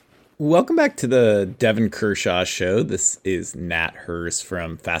Welcome back to the Devin Kershaw Show. This is Nat Hurst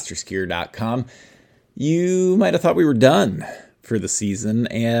from FasterSkier.com. You might have thought we were done for the season,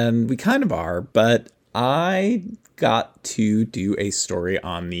 and we kind of are, but I got to do a story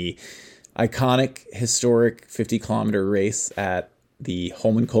on the iconic, historic 50-kilometer race at the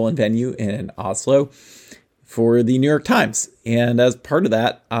Holmenkollen venue in Oslo for the New York Times. And as part of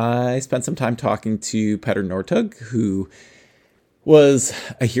that, I spent some time talking to Petter Northug, who was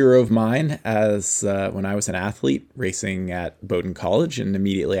a hero of mine as when I was an athlete racing at Bowdoin College and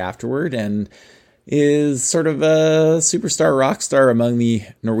immediately afterward, and is sort of a superstar rock star among the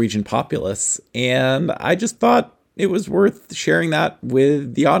Norwegian populace. And I just thought it was worth sharing that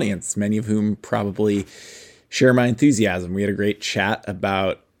with the audience, many of whom probably share my enthusiasm. We had a great chat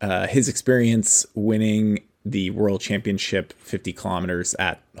about his experience winning the World Championship 50 kilometers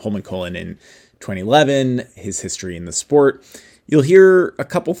at Holmenkollen in 2011, his history in the sport. You'll hear a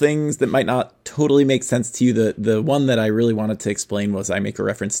couple things that might not totally make sense to you. The one that I really wanted to explain was I make a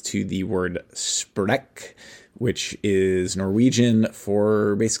reference to the word sprekk, which is Norwegian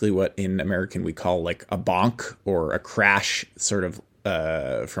for basically what in American we call like a bonk or a crash, sort of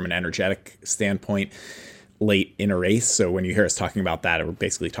from an energetic standpoint late in a race. So when you hear us talking about that, we're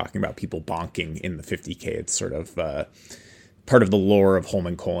basically talking about people bonking in the 50K. It's sort of part of the lore of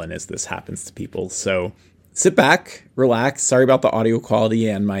Holmenkollen as this happens to people. So sit back, relax. Sorry about the audio quality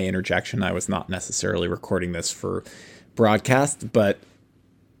and my interjection. I was not necessarily recording this for broadcast, but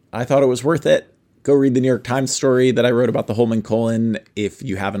I thought it was worth it. Go read the New York Times story that I wrote about the Holmenkollen if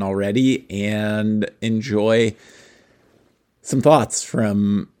you haven't already, and enjoy some thoughts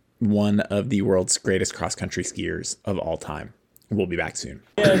from one of the world's greatest cross-country skiers of all time. We'll be back soon.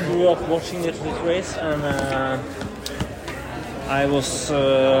 I grew up watching this race, and I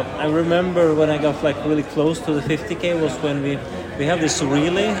remember when I got like really close to the 50K was when we have this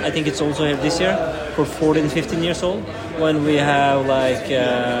relay. I think it's also here this year for 14, 15 years old, when we have like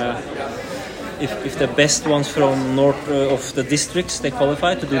if the best ones from north of the districts, they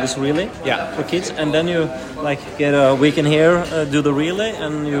qualify to do this relay for kids, and then you like get a weekend here, do the relay,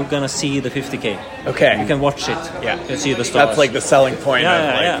 and you're gonna see the 50K. Okay. You can watch it. Yeah. You can see the stars. That's like the selling point.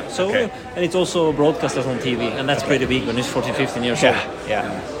 Yeah. So, okay. And it's also broadcasted on TV, and that's pretty big when it's 14, 15 years old. Yeah.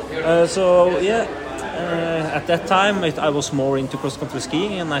 At that time, I was more into cross-country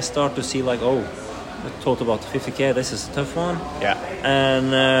skiing, and I started to see like, I thought about 50K, this is a tough one. Yeah.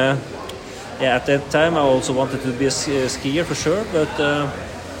 And at that time, I also wanted to be a skier for sure, but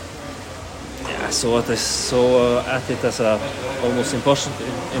I saw it as a almost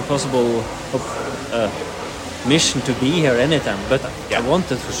impossible mission to be here anytime. But I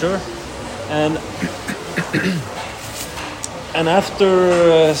wanted for sure, and and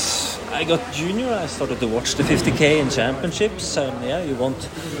after I got junior, I started to watch the 50K in championships, and you want,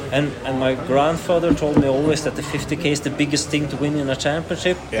 and my grandfather told me always that the 50K is the biggest thing to win in a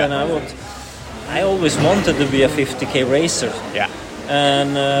championship, and I always wanted to be a 50K racer. Yeah.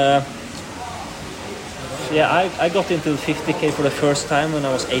 And I got into the 50K for the first time when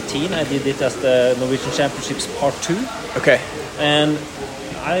I was 18. I did it as the Norwegian Championships Part 2. Okay. And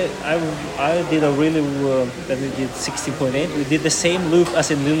I did a really, then we did 16.8. We did the same loop as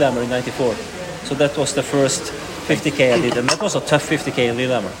in Lillehammer in 94. So that was the first 50K I did, and that was a tough 50K in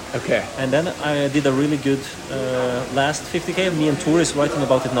Lillehammer. Okay. And then I did a really good last 50K. Me and Tor is writing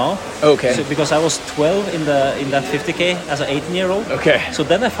about it now. Okay. So, because I was 12 in that 50K as an 18-year-old. Okay. So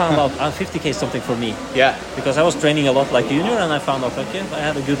then I found out 50K is something for me. Yeah. Because I was training a lot like junior, and I found out I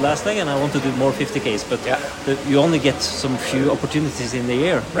had a good last leg, and I want to do more 50Ks. But you only get some few opportunities in the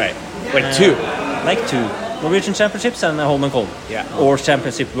year. Right. Like two. Like two. Norwegian Championships and Holmenkollen. Yeah. Or World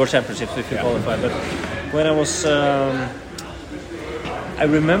Championships if you qualify. But when I was, I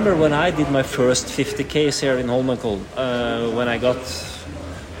remember when I did my first 50Ks here in Holmenkollen, when I got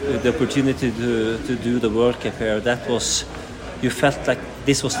the opportunity to do the World Cup here, that was, you felt like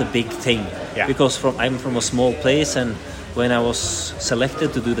this was the big thing. Yeah. Because I'm from a small place, and when I was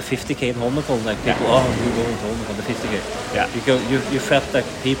selected to do the 50K in Holmenkollen, like people, you're going to Holmenkollen, the 50K. Yeah. Because you felt like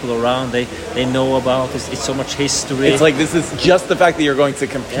people around, they know about this, it's so much history. It's like this is just the fact that you're going to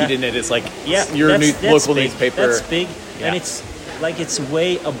compete in it is like your local newspaper. That's big, and it's like it's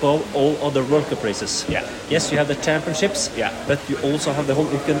way above all other World Cup races. Yeah. Yes, you have the championships, but you also have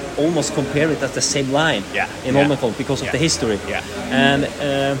you can almost compare it as the same line in Holmenkollen because of the history. Yeah. And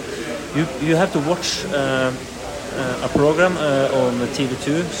you have to watch a program on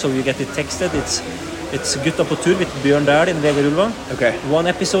TV2, so you get it texted. It's Gutta på tur with Bjørn Dæhl and Vegard Ulvang. Okay. One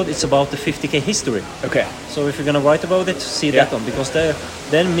episode, it's about the 50K history. Okay. So if you're gonna write about it, see that one, because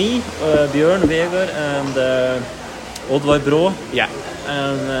then me, Bjørn, Vegard, and Oddvar Brå,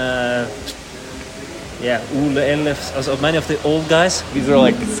 and Ole Ellefs, also many of the old guys. These are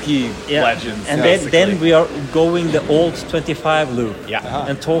like ski legends. And then we are going the old 25 loop. Yeah.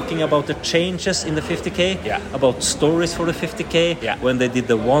 And talking about the changes in the 50K. Yeah. About stories for the 50K. Yeah. When they did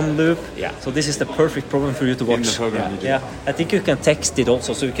the one loop. Yeah. So this is the perfect program for you to watch. In the program. Yeah. I think you can text it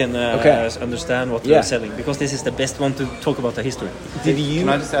also, so you can understand what they're selling, because this is the best one to talk about the history. Can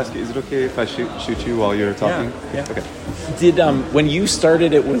I just ask you, is it okay if I shoot you while you're talking? Yeah. Okay. Did when you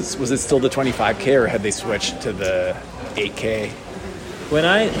started, was it still the 25K, or had they switched to the 8K? When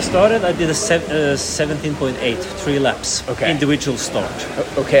I started, I did a 17.8, 3 laps. Okay. Individual start.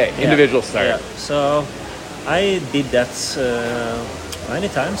 Okay, individual start. Yeah. So I did that many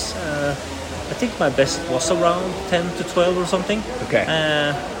times. I think my best was around 10 to 12 or something. Okay.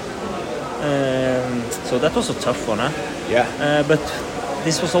 So that was a tough one, huh? Yeah. But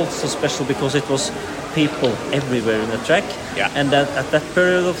this was also special because it was people everywhere in the track. Yeah. And that at that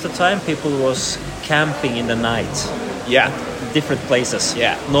period of the time, people was camping in the night. Yeah. Different places.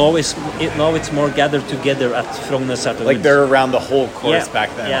 Yeah. Now it's more gathered together at Frognerseter. Like they're around the whole course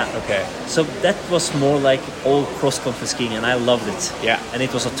back then. Yeah. Okay. So that was more like old cross-country skiing, and I loved it. Yeah. And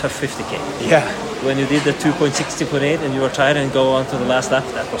it was a tough 50K. Yeah. When you did the 2.6, and you were tired and go on to the last lap,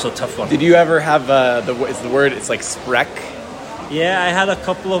 that was a tough one. Did you ever have is the word? It's like sprek. Yeah, I had a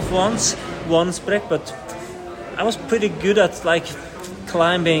couple of one sprek, but I was pretty good at like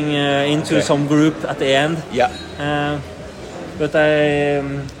climbing into some group at the end. Yeah. But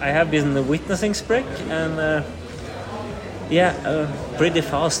I have been witnessing sprek, and pretty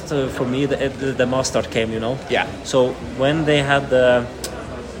fast for me. The mass start came, Yeah. So when they had the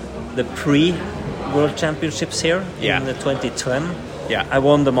pre-World Championships here in the 2010, I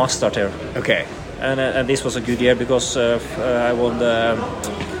won the mass start here. Okay. And this was a good year because I won the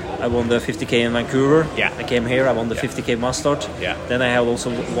 50K in Vancouver. Yeah. I came here. I won the 50K mass start. Yeah. Then I had also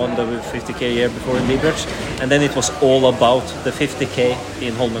won the 50K year before in Liberec. And then it was all about the 50K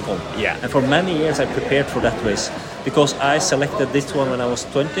in Holmenkollen. Yeah. And for many years I prepared for that race because I selected this one when I was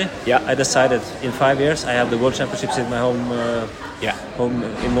 20. Yeah. I decided in 5 years I have the World Championships in my home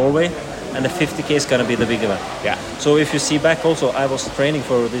in Norway. And the 50K is going to be the big event. Yeah. So if you see back also, I was training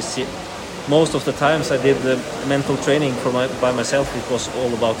for this. Most of the times I did the mental training by myself. It was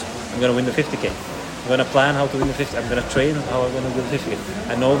all about, I'm going to win the 50K. I'm going to plan how to win the 50K. I'm going to train how I'm going to win the 50K.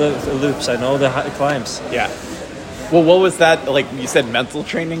 I know the loops. I know the climbs. Yeah. Well, what was that? Like you said, mental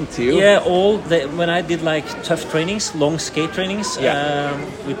training too? Yeah, when I did like tough trainings, long skate trainings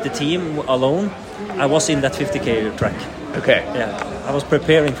with the team alone, I was in that 50K track. Okay. Yeah, I was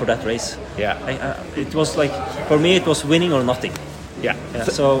preparing for that race. Yeah. It was like, for me, it was winning or nothing. Yeah.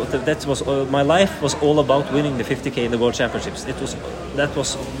 So that was my life was all about winning the 50K in the World Championships. That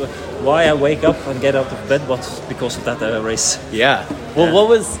was why I wake up and get out of bed, but because of that race. Yeah. Well, what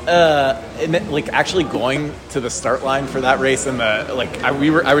was like actually going to the start line for that race and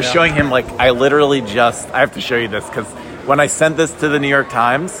I was showing him I literally I have to show you this because when I sent this to the New York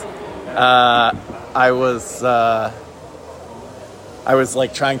Times, I was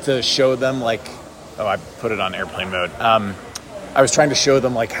like trying to show them I put it on airplane mode. I was trying to show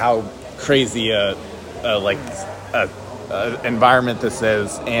them how crazy a environment this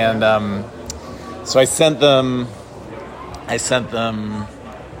is, and so I sent them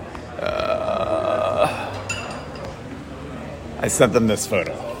this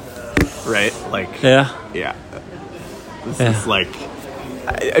photo, right? This is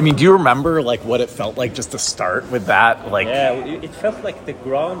I mean, do you remember what it felt like just to start with that? Yeah, it felt like the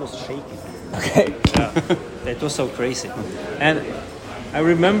ground was shaking. Okay. It was so crazy. And I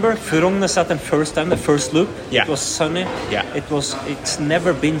remember Frognerseter first time, the first loop. Yeah. It was sunny. Yeah. It's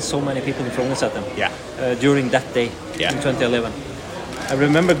never been so many people in Frognerseter. Yeah. During that day in 2011. I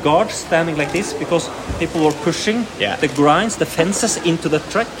remember guards standing like this because people were pushing the grinds, the fences into the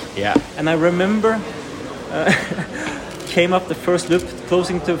track. Yeah. And I remember came up the first loop,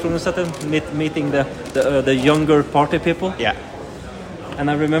 closing to Frognerseter, meeting the younger party people. Yeah. And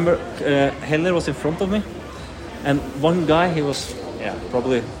I remember Heller was in front of me, and one guy, he was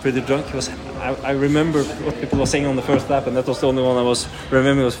probably pretty drunk. I remember what people were saying on the first lap, and that was the only one I was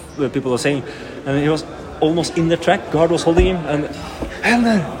remembering was what people were saying. And he was almost in the track. Guard was holding him, and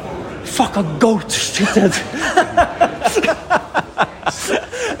Heller, fuck a goat, shithead.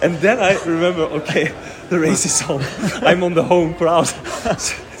 And then I remember, okay, the race is on. I'm on the home crowd.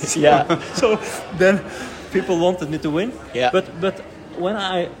 So then people wanted me to win. Yeah. But when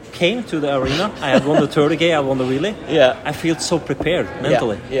I came to the arena, I had won the 30K, I won the relay. Yeah. I felt so prepared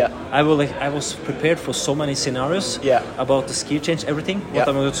mentally. Yeah. I was prepared for so many scenarios. Yeah. About the ski change, everything. What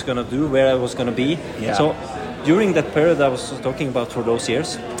I was gonna do, where I was gonna be. Yeah. So during that period I was talking about for those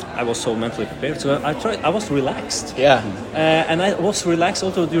years, I was so mentally prepared. So I was relaxed. Yeah. And I was relaxed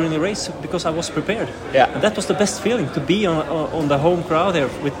also during the race because I was prepared. Yeah. And that was the best feeling, to be on the home crowd there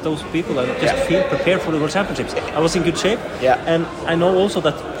with those people and just feel prepared for the World Championships. I was in good shape. Yeah. And I know also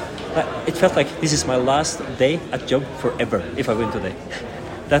that it felt like this is my last day at job forever if I win today.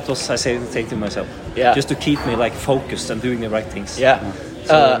 That was, I say to myself. Yeah. Just to keep me like focused and doing the right things. Yeah.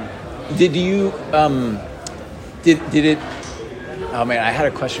 So, did you did it? Oh man, I had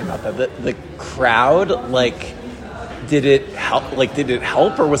a question about that. The crowd, like, did it help? Like, did it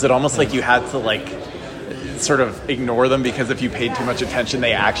help, or was it almost like you had to like sort of ignore them because if you paid too much attention,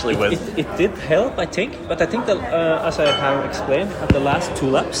 they actually was. It did help, I think, but I think that as I have explained at the last 2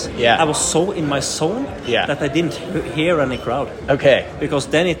 laps, I was so in my zone that I didn't hear any crowd. Okay. Because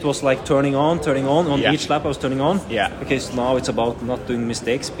then it was like turning on. Each lap I was turning on. Yeah. Because now it's about not doing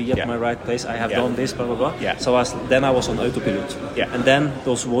mistakes, be at my right place. I have done this, blah blah blah. Yeah. So then I was on autopilot. Yeah. And then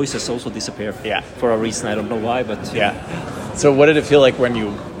those voices also disappeared. Yeah. For a reason I don't know why, but Yeah. So what did it feel like when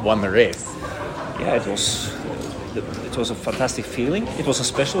you won the race? Yeah, it was a fantastic feeling. It was a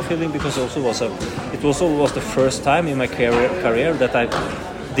special feeling because it also was the first time in my career that I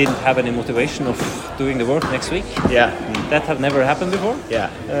didn't have any motivation of doing the work next week. Yeah. That had never happened before. Yeah.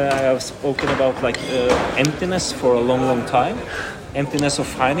 I have spoken about like emptiness for a long time. Emptiness of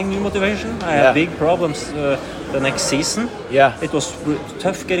finding new motivation. I had big problems the next season. Yeah. It was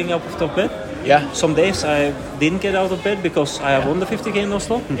tough getting out of the bed. Yeah. Some days I didn't get out of bed because I have won the 50k in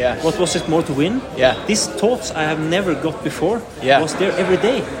Oslo. Yeah. What was it more to win? Yeah. These thoughts I have never got before was there every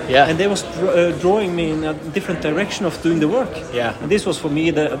day. Yeah. And they was drawing me in a different direction of doing the work. Yeah. And this was for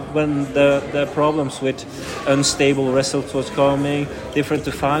me when the problems with unstable results was coming, different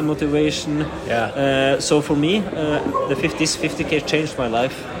to find motivation. Yeah. So for me, the 50k changed my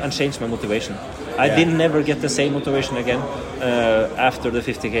life and changed my motivation. I did never get the same motivation again after the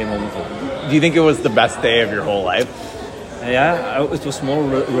 50k in Holmenkollen. Do you think it was the best day of your whole life? Yeah, it was more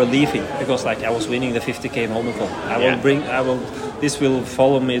relieving because like I was winning the 50k in Holmenkollen. This will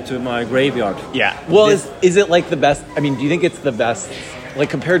follow me to my graveyard. Yeah. Well, is it like the best? I mean, do you think it's the best, like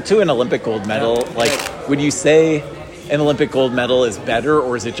compared to an Olympic gold medal? Like, would you say an Olympic gold medal is better,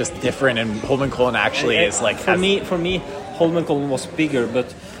 or is it just different? And Holmenkollen actually is like for me, Holmenkollen was bigger,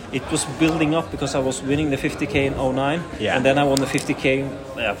 but it was building up because I was winning the 50k in 09, and then I won the 50k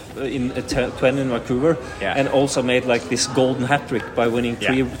in 20 in Vancouver, and also made like this golden hat trick by winning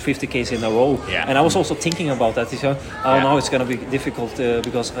 3 50ks in a row. And I was also thinking about that. Now it's gonna be difficult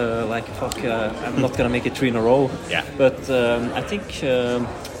because I'm not gonna make it 3 in a row. But I think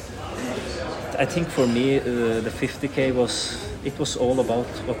for me the 50k was all about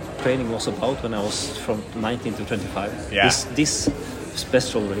what training was about when I was from 19 to 25. This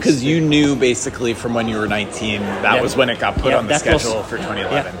special race. Because you knew basically from when you were 19, that was when it got put on the schedule for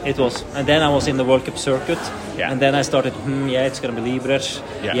 2011. Yeah, it was. And then I was in the World Cup circuit. Yeah. And then I started, it's going to be Liberec.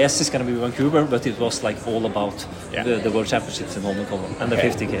 Yeah. Yes, it's going to be Vancouver, but it was like all about the World Championships in Holmenkollen and the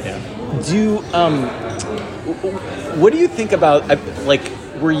 50k. Do you, what do you think about,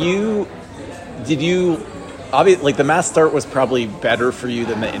 obviously, like the mass start was probably better for you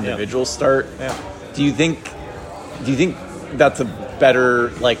than the individual start. Yeah. Do you think that's a better,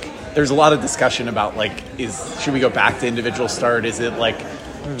 like, there's a lot of discussion about like, should we go back to individual start? Is it like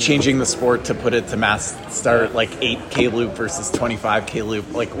changing the sport to put it to mass start, like 8k loop versus 25k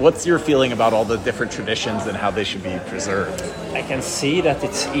loop? Like, what's your feeling about all the different traditions and how they should be preserved? I can see that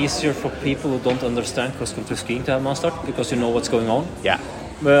it's easier for people who don't understand cross-country skiing to have mass start because you know what's going on. Yeah.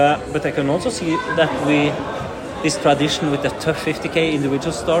 But I can also see that this tradition with the tough 50k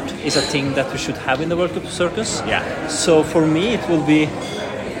individual start is a thing that we should have in the World Cup circus. Yeah. So for me, it will be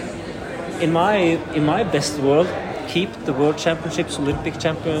in my best world, keep the World Championships, Olympics,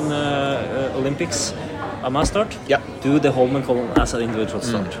 a mass start. Yep. Do the Holmenkollen as an individual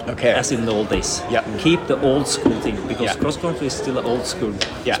start. Okay. As in the old days. Yep. Keep the old school thing because cross country is still an old school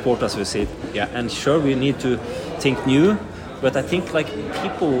sport as we see it. Yeah. And sure, we need to think new, but I think like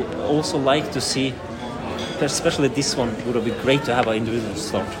people also like to see. Especially this one would have been great to have an individual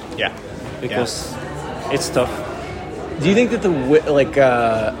start. Yeah. Because it's tough. Do you think that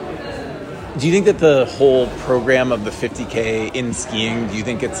the whole program of the 50k in skiing, do you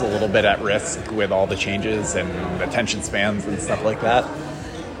think it's a little bit at risk with all the changes and attention spans and stuff like that?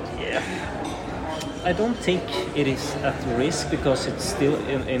 Yeah. I don't think it is at risk because it's still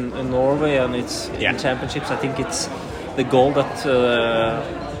in Norway and it's in championships. I think it's the goal that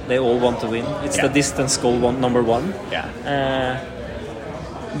they all want to win. It's the distance goal number 1. Yeah.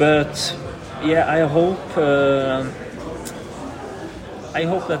 But I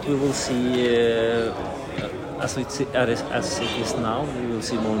hope that we will see as it is now, we will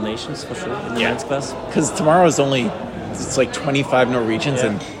see more nations for sure in the men's class. Because tomorrow is it's like 25 Norwegians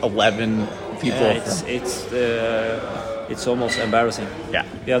and 11 people. It's almost embarrassing. Yeah.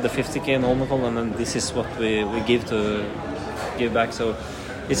 We have the 50k in Holmenkollen, and this is what we give back. So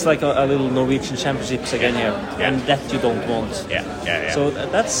it's like a little Norwegian championships again here, and that you don't want. Yeah. So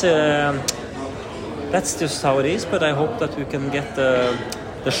that's just how it is. But I hope that we can get the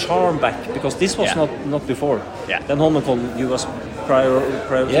charm back, because this was not before. Yeah. Then Holmenkollen, you was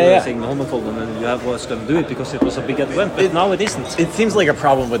prioritizing Holmenkollen, and you was going to do it because it was a big event. But now it isn't. It seems like a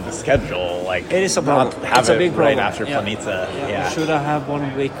problem with the schedule. Like, it is a problem. It's a big problem. Right after Yeah. Planica. You should have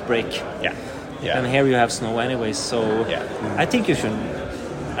 1 week break. Yeah. And here you have snow anyways, so I think you should.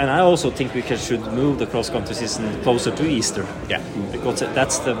 And I also think we should move the cross-country season closer to Easter. Yeah. Because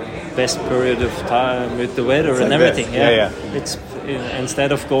that's the best period of time with the weather and like everything. This. Yeah. It's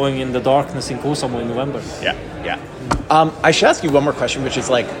instead of going in the darkness in Kuusamo in November. Yeah. I should ask you one more question, which is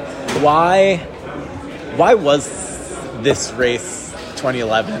like, why was this race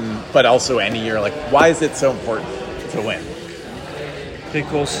 2011, but also any year? Like, why is it so important to win?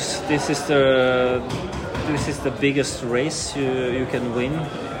 Because this is the biggest race you can win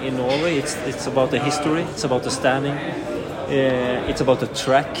in Norway. It's about the history. It's about the standing. It's about the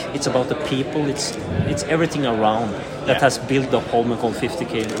track. It's about the people. It's everything around that has built the Holmenkollen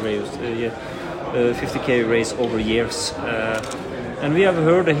 50k race over years. And we have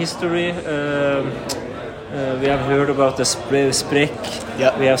heard the history. We have heard about the sprek.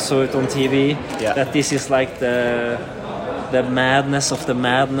 Yep. We have saw it on TV. Yeah. That this is like the madness of the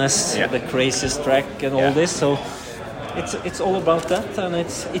madness, the craziest track and all this. So it's all about that, and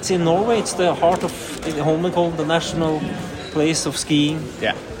it's in Norway. It's the heart of Holmenkollen, the national place of skiing.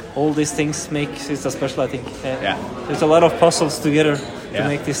 Yeah. All these things make it so special, I think. There's a lot of puzzles together to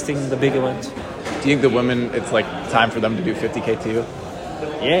make this thing the big event. Do you think the women, it's like time for them to do 50k too?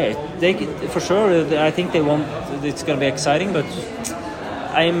 Yeah, for sure. I think they want. It's going to be exciting, but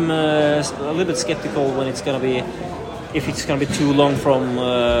I'm a little bit skeptical when it's going to be. If it's going to be too long from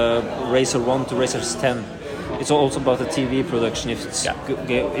Racer 1 to Racer 10. It's also about the TV production if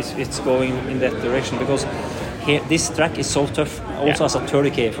it's going in that direction, because here, this track is so tough also as a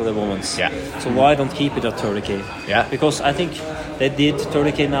 30k for the women. So why don't keep it at 30k? Because I think they did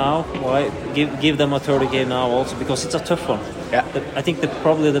 30k now. Why give them a 30k now also, because it's a tough one. I think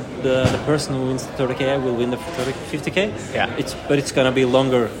probably the person who wins the 30k will win the 50k. But it's going to be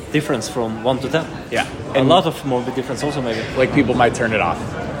longer difference from 1 to 10. A lot of more difference also maybe. Like people might turn it off.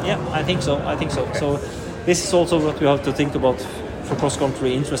 I think so. Okay. So this is also what we have to think about for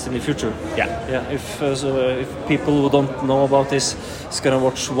cross-country interest in the future. If people who don't know about this is going to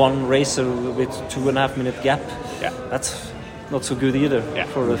watch one racer with 2.5 minute gap, that's not so good either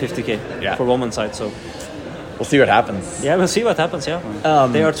for the 50k for women's side. So we'll see what happens. We'll see what happens.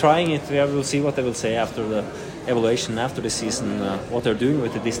 They are trying it. We'll see what they will say after the evaluation after the season, what they're doing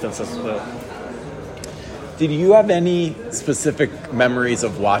with the distance as well. Did you have any specific memories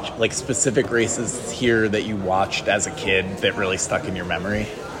of specific races here that you watched as a kid that really stuck in your memory?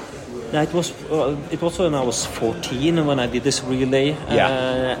 No, it was when I was 14 when I did this relay,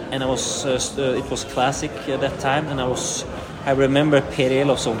 and it was classic at that time, and I remember Per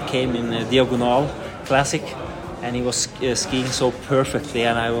Elofsson came in Diagonal Classic, and he was skiing so perfectly,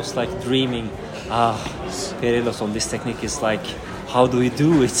 and I was like dreaming, Per Elofsson, this technique is like, how do we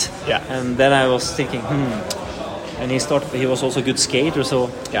do it? And then I was thinking, and he was also a good skater, so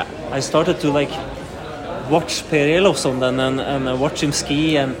I started to watch Per Elofsson and watch him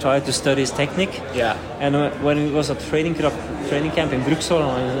ski and try to study his technique. And when he was at training camp in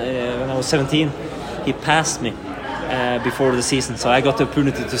Bruksholm when I was 17, he passed me before the season, so I got the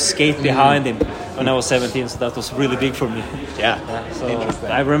opportunity to skate behind him when I was 17, so that was really big for me. So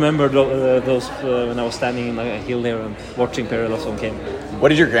I remember those when I was standing in a hill there and watching Per Elofsson came. What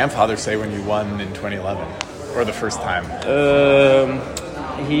did your grandfather say when you won in 2011, or the first time?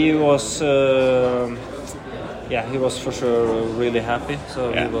 He was he was for sure really happy.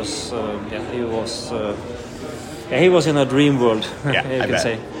 So he was in a dream world. You can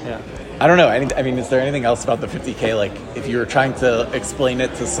say. I don't know. I mean, is there anything else about the 50K? Like, if you were trying to explain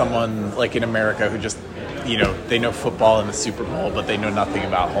it to someone like in America who just, they know football and the Super Bowl, but they know nothing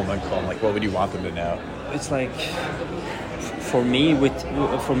about Holmenkollen, like, what would you want them to know? It's like, for me,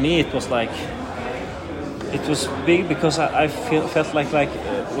 it was like, it was big because I felt like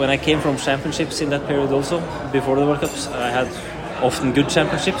when I came from championships in that period also, before the World Cups, I had often good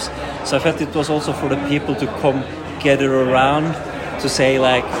championships. So I felt it was also for the people to come gather around to say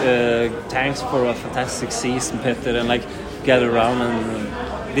thanks for a fantastic season, Petter, and gather around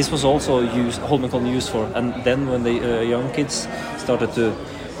and this was also Holmenkollen used for. And then when the young kids started to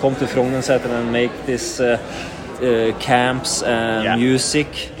come to Frognerseteren and make this camps and music,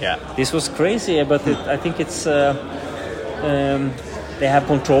 this was crazy. But I think it's they have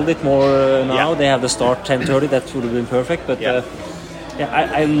controlled it more now. They have the start 10:30. That would have been perfect. But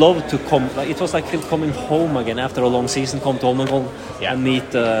I love to come. It was like coming home again after a long season. Come to Holmenkollen and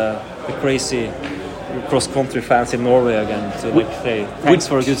meet the crazy cross-country fans in Norway again to say thanks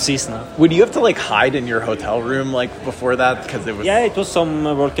for a good season. Would you have to like hide in your hotel room like before that because it was? Yeah, it was some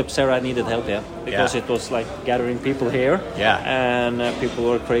World Cups there. I needed help, because it was like gathering people here. And people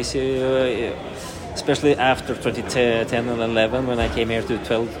were crazy, especially after 2010 and 11 when I came here to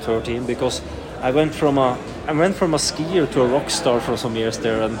 12, 13, because I went from a skier to a rock star for some years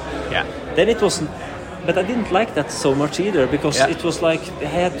there, and then it was. But I didn't like that so much either, because it was like I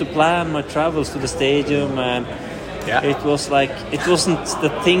had to plan my travels to the stadium, and it was like it wasn't the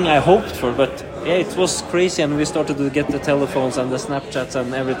thing I hoped for. But it was crazy, and we started to get the telephones and the Snapchats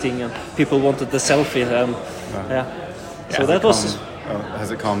and everything, and people wanted the selfie, and so that was.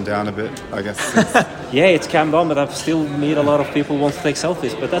 Has it calmed down a bit, I guess? It's calmed down, but I still meet a lot of people who want to take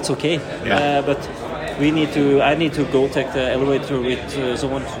selfies, but that's okay. But I need to go take the elevator with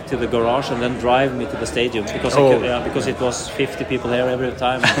someone to the garage and then drive me to the stadium, because it was 50 people here every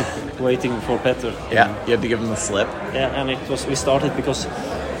time waiting for Petter. You had to give him the slip. And we started because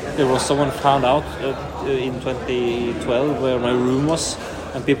there was someone found out in 2012 where my room was,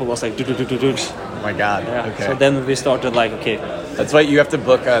 and people was like, oh my God. Okay. So then we started like, okay. That's why you have to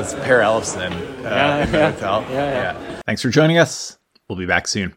book as Per Ellefsen in the hotel. Thanks for joining us. We'll be back soon.